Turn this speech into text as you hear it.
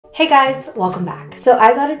Hey guys, welcome back. So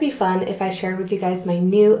I thought it'd be fun if I shared with you guys my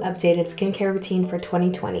new updated skincare routine for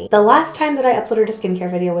 2020. The last time that I uploaded a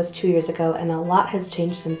skincare video was 2 years ago, and a lot has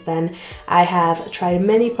changed since then. I have tried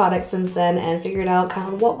many products since then and figured out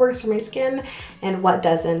kind of what works for my skin and what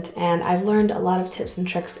doesn't. And I've learned a lot of tips and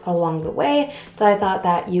tricks along the way that I thought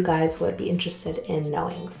that you guys would be interested in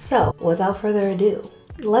knowing. So without further ado,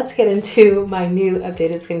 let's get into my new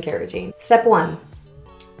updated skincare routine. Step 1.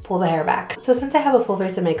 Pull the hair back. So since I have a full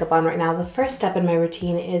face of makeup on right now, the first step in my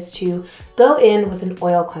routine is to go in with an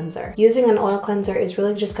oil cleanser. Using an oil cleanser is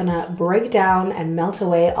really just gonna break down and melt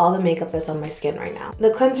away all the makeup that's on my skin right now. The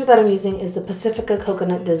cleanser that I'm using is the Pacifica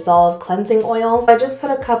Coconut Dissolve Cleansing Oil. I just put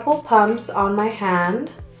a couple pumps on my hand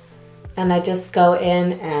and I just go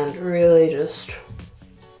in and really just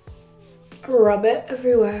rub it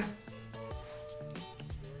everywhere.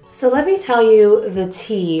 So let me tell you the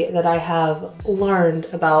tea that I have learned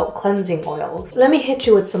about cleansing oils. Let me hit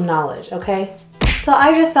you with some knowledge, okay? So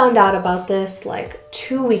I just found out about this like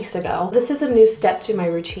 2 weeks ago. This is a new step to my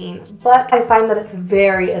routine, but I find that it's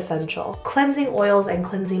very essential. Cleansing oils and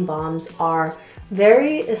cleansing balms are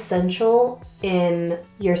very essential in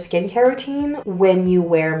your skincare routine when you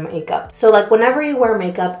wear makeup. So like whenever you wear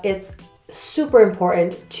makeup, it's super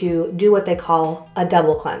important to do what they call a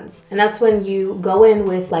double cleanse. And that's when you go in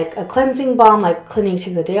with like a cleansing balm, like Clinique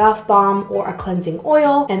Take the Day Off balm, or a cleansing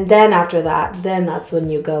oil. And then after that, then that's when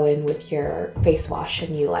you go in with your face wash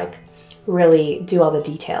and you like really do all the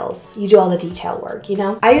details. You do all the detail work, you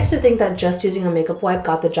know? I used to think that just using a makeup wipe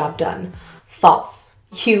got the job done. False.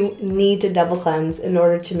 You need to double cleanse in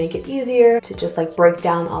order to make it easier to just like break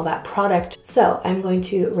down all that product. So I'm going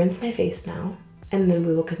to rinse my face now, and then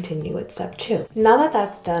we will continue with step 2. Now that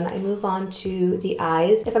that's done, I move on to the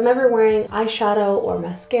eyes. If I'm ever wearing eyeshadow or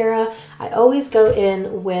mascara, I always go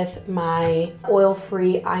in with my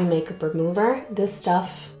oil-free eye makeup remover. This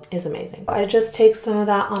stuff is amazing. I just take some of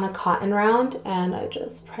that on a cotton round and I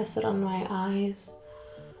just press it on my eyes.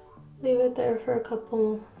 Leave it there for a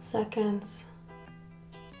couple seconds.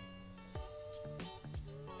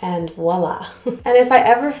 And voila. And if I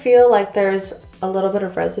ever feel like there's a little bit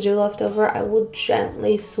of residue left over, I will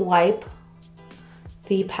gently swipe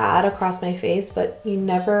the pad across my face, but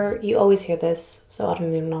you always hear this, so I don't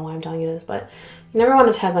even know why I'm telling you this, but you never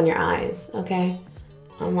want to tug on your eyes, okay?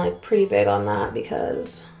 I'm like pretty big on that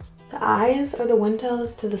because the eyes are the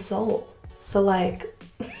windows to the soul. So like,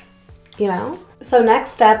 you know? So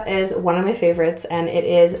next step is one of my favorites, and it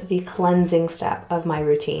is the cleansing step of my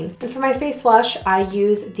routine. And for my face wash, I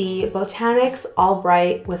use the Botanics All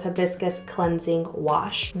Bright with Hibiscus Cleansing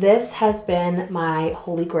Wash. This has been my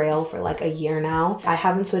holy grail for like a year now. I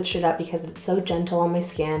haven't switched it up because it's so gentle on my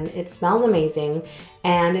skin. It smells amazing,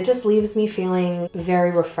 and it just leaves me feeling very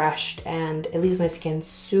refreshed, and it leaves my skin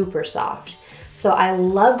super soft. So I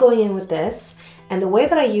love going in with this. And the way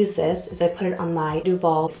that I use this is I put it on my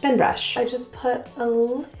Duval spin brush. I just put a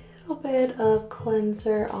little bit of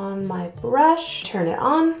cleanser on my brush, turn it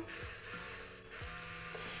on,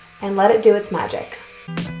 and let it do its magic.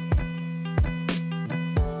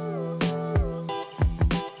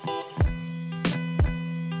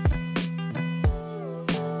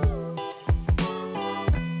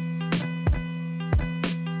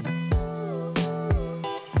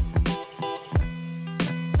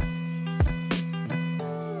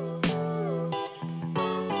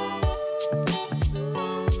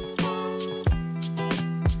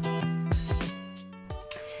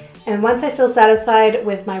 And once I feel satisfied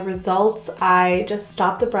with my results, I just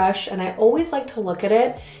stop the brush, and I always like to look at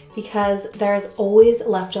it because there's always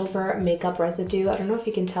leftover makeup residue. I don't know if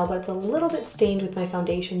you can tell, but it's a little bit stained with my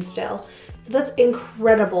foundation still. So that's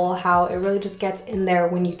incredible how it really just gets in there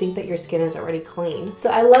when you think that your skin is already clean. So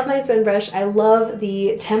I love my spin brush. I love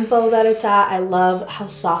the tempo that it's at. I love how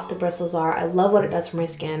soft the bristles are. I love what it does for my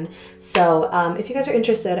skin. So if you guys are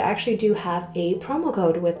interested, I actually do have a promo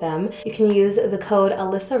code with them. You can use the code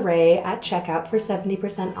Alyssa at checkout for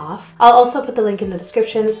 70% off. I'll also put the link in the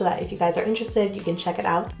description so that if you guys are interested, you can check it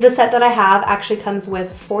out. The set that I have actually comes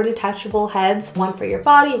with 4 detachable heads, one for your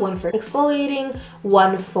body, one for exfoliating,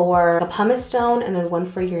 one for a pumice stone, and then one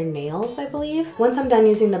for your nails, I believe. Once I'm done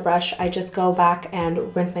using the brush, I just go back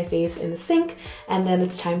and rinse my face in the sink, and then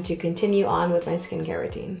it's time to continue on with my skincare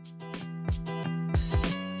routine.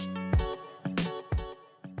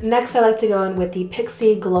 Next, I like to go in with the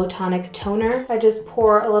Pixi Glow Tonic Toner. I just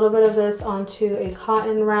pour a little bit of this onto a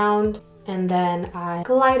cotton round, and then I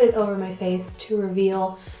glide it over my face to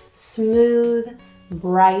reveal smooth,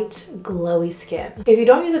 bright, glowy skin. If you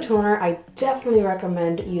don't use a toner, I definitely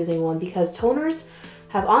recommend using one because toners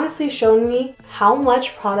have honestly shown me how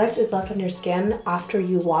much product is left on your skin after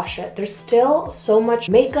you wash it. There's still so much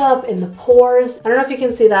makeup in the pores. I don't know if you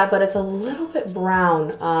can see that, but it's a little bit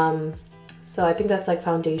brown. So I think that's like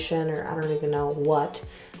foundation, or I don't even know what,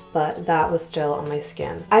 but that was still on my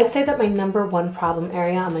skin. I'd say that my #1 problem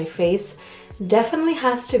area on my face definitely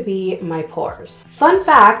has to be my pores. Fun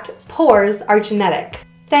fact, pores are genetic.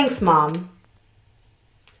 Thanks, Mom.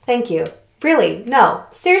 Thank you. Really, no,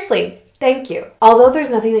 seriously. Thank you. Although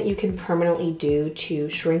there's nothing that you can permanently do to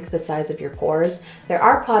shrink the size of your pores, there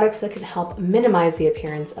are products that can help minimize the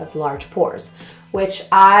appearance of large pores, which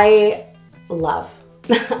I love.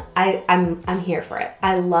 I'm here for it.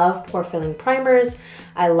 I love pore filling primers.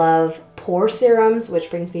 I love pore serums, which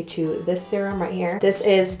brings me to this serum right here. This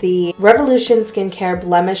is the Revolution Skincare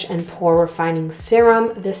Blemish and Pore Refining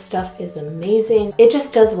Serum. This stuff is amazing. It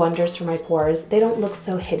just does wonders for my pores. They don't look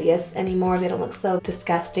so hideous anymore. They don't look so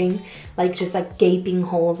disgusting, like just like gaping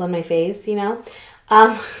holes on my face, you know?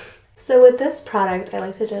 So with this product, I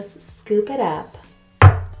like to just scoop it up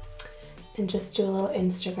and just do a little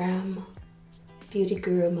Instagram beauty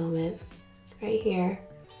guru moment right here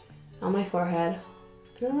on my forehead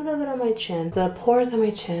and a little bit on my chin. The pores on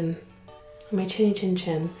my chin, chinny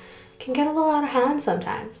chin, can get a little out of hand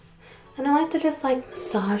sometimes. And I like to just like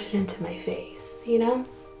massage it into my face, you know?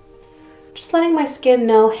 Just letting my skin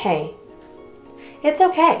know, hey, it's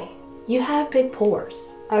okay. You have big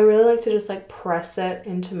pores. I really like to just like press it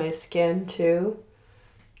into my skin too,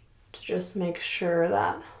 to just make sure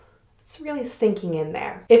that it's really sinking in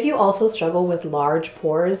there. If you also struggle with large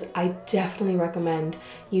pores, I definitely recommend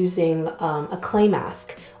using a clay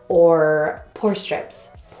mask or pore strips.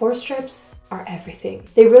 Pore strips are everything.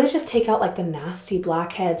 They really just take out like the nasty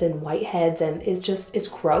blackheads and whiteheads, and it's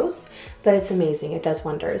gross, but it's amazing. It does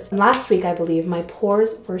wonders. And last week, I believe, my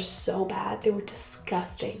pores were so bad. They were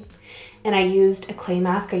disgusting. And I used a clay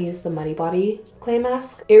mask. I used the Muddy Body clay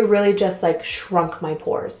mask. It really just like shrunk my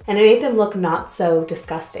pores and it made them look not so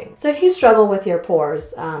disgusting. So if you struggle with your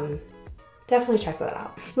pores, definitely check that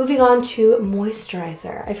out. Moving on to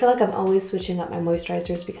moisturizer. I feel like I'm always switching up my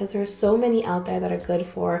moisturizers because there are so many out there that are good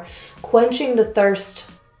for quenching the thirst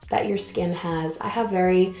that your skin has. I have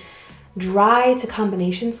very dry to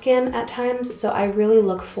combination skin at times, so I really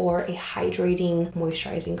look for a hydrating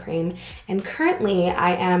moisturizing cream, and currently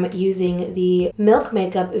I am using the Milk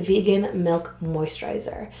Makeup Vegan Milk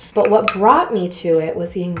Moisturizer. But what brought me to it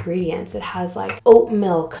was the ingredients. It has like oat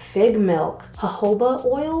milk, fig milk, jojoba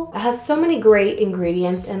oil. It has so many great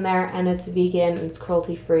ingredients in there, and it's vegan and it's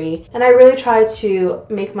cruelty free, and I really try to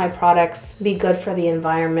make my products be good for the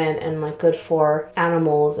environment and like good for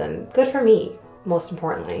animals and good for me, most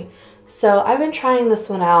importantly. So I've been trying this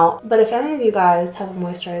one out, but if any of you guys have a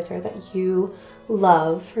moisturizer that you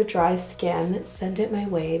love for dry skin, send it my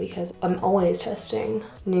way because I'm always testing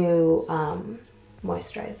new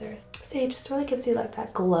moisturizers. See, it just really gives you like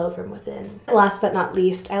that glow from within. Last but not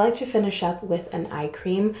least, I like to finish up with an eye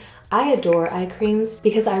cream. I adore eye creams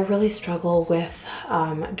because I really struggle with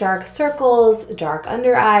dark circles, dark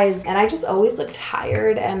under eyes, and I just always look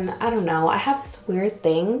tired, and I don't know, I have this weird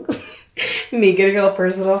thing me getting all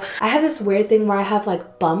personal. I have this weird thing where I have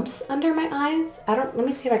like bumps under my eyes. Let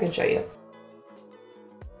me see if I can show you.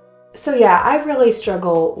 So yeah, I really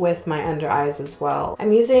struggle with my under eyes as well.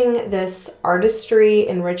 I'm using this Artistry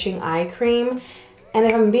Enriching Eye Cream, and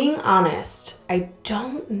if I'm being honest, I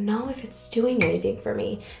don't know if it's doing anything for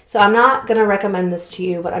me. So I'm not gonna recommend this to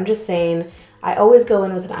you, but I'm just saying I always go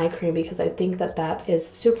in with an eye cream because I think that that is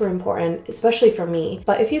super important, especially for me.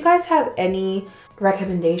 But if you guys have any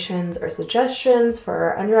recommendations or suggestions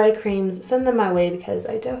for under eye creams, send them my way because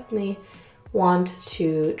I definitely want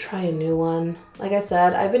to try a new one. Like I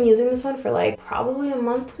said, I've been using this one for like probably a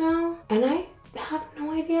month now, and I have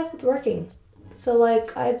no idea if it's working. So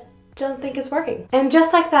like, I don't think it's working. And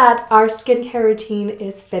just like that, our skincare routine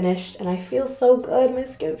is finished, and I feel so good. My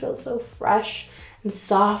skin feels so fresh and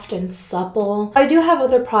soft and supple. I do have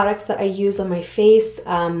other products that I use on my face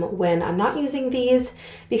when I'm not using these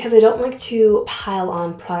because I don't like to pile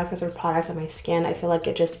on product after product on my skin. I feel like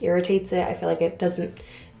it just irritates it. I feel like it doesn't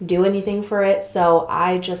do anything for it. So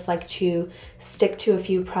I just like to stick to a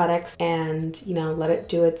few products and, you know, let it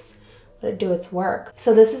do its work.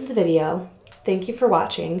 So this is the video. Thank you for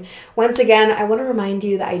watching. Once again, I want to remind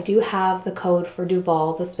you that I do have the code for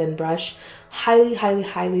Duval, the spin brush. Highly, highly,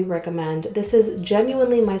 highly recommend. This is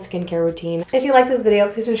genuinely my skincare routine. If you like this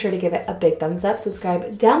video, please make sure to give it a big thumbs up.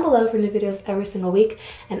 Subscribe down below for new videos every single week.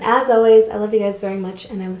 And as always, I love you guys very much,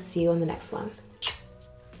 and I will see you on the next one.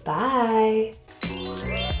 Bye.